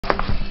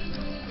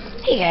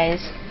Hey guys,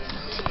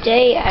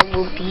 today I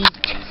will be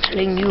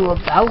telling you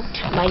about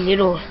my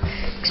little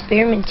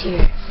experiment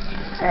here.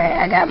 Alright,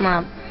 I got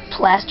my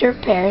plaster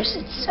of Paris.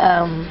 It's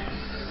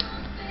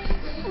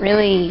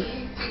really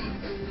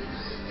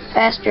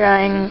fast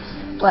drying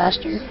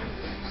plaster.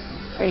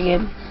 Pretty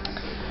good.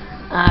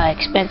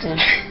 Expensive.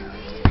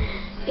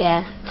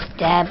 Yeah,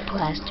 dab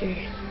plaster.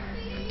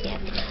 Yeah.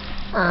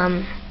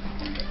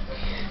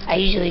 I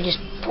usually just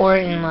pour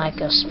it in like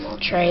a small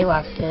tray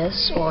like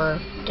this, or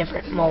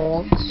different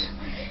molds,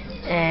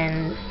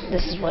 and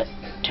this is what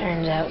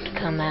turns out to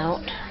come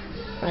out.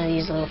 One of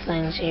these little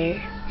things here,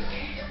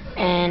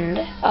 and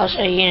I'll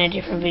show you in a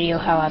different video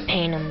how I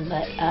paint them.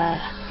 But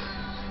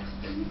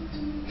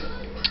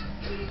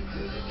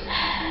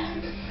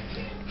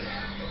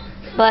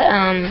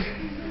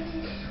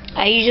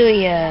I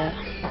usually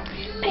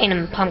paint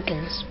them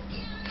pumpkins.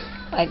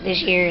 Like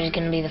this year is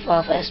going to be the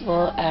fall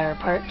festival at our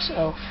park,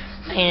 so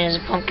paint as a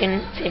pumpkin,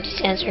 50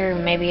 cents or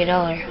maybe $1,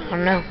 I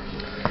don't know.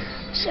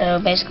 So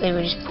basically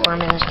we just pour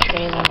them in this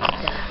tray like the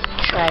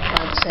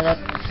tripod setup.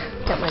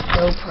 Got my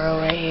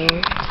GoPro right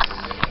here.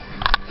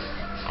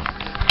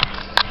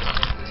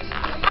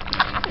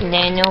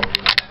 Daniel,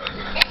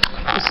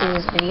 you see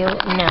this video?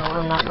 No,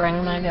 I'm not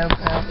bringing my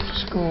GoPro to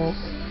school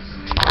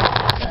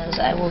because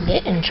I will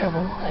get in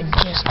trouble. I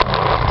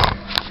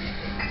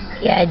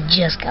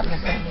just got my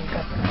brand new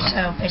GoPro.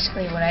 So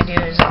basically what I do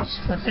is I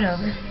just flip it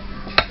over.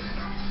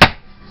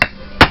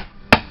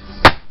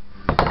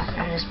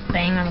 I just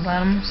bang on the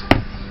bottoms,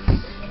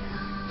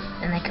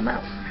 and they come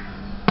out.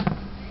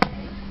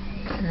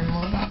 And then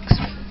more box.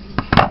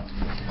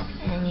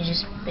 And you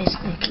just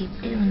basically keep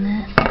doing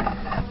that.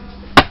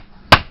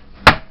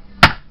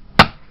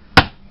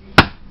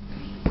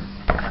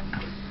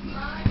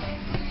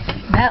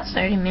 About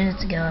 30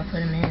 minutes ago I put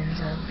them in,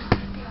 so.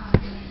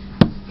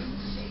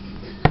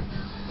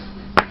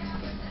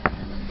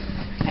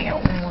 I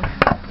got one more.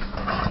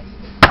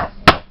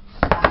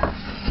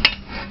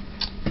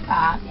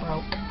 Ah, it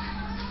broke.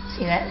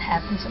 See, that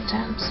happens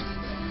sometimes.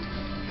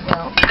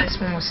 Well, this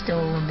one was still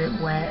a little bit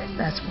wet,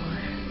 that's why.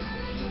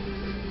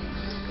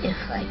 I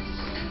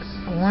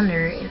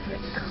wonder if I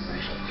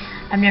crush it.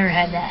 I've never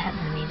had that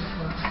happen to me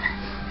before, but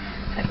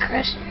if I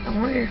crush it, I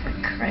wonder if I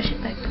crush it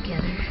back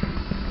together.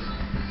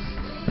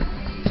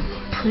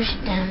 Push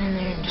it down in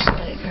there and just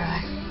let it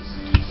dry.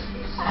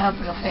 I hope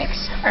it'll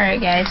fix. Alright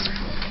guys,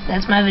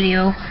 that's my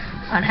video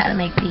on how to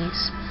make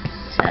these.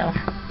 So,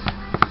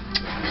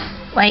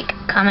 like,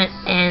 comment,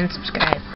 and subscribe.